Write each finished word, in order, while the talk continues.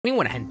Muy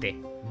buena gente,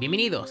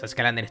 bienvenidos a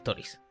Skylanders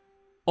Stories.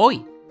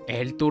 Hoy es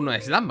el turno de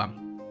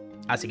Slamban,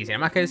 así que sin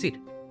más que decir,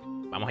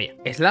 vamos allá.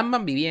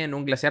 Slamban vivía en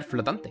un glaciar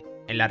flotante,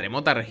 en la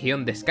remota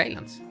región de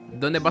Skylands,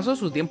 donde pasó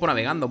su tiempo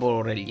navegando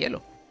por el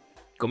hielo,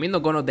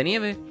 comiendo conos de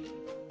nieve,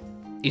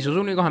 y sus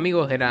únicos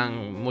amigos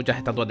eran muchas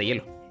estatuas de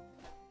hielo.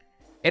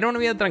 Era una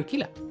vida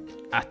tranquila,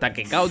 hasta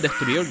que Caos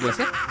destruyó el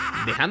glaciar,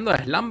 dejando a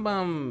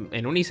Slamban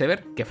en un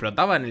iceberg que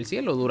flotaba en el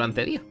cielo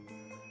durante días.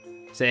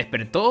 Se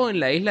despertó en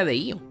la isla de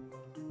Io,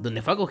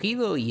 donde fue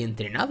acogido y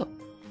entrenado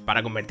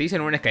para convertirse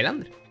en un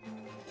Skylander.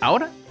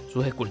 Ahora,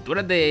 sus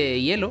esculturas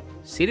de hielo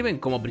sirven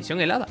como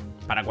prisión helada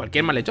para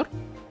cualquier malhechor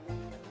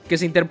que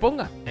se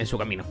interponga en su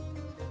camino.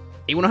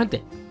 Y bueno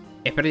gente,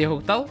 espero que os haya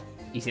gustado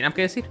y sin nada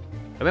que decir,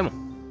 nos vemos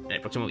en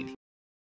el próximo vídeo.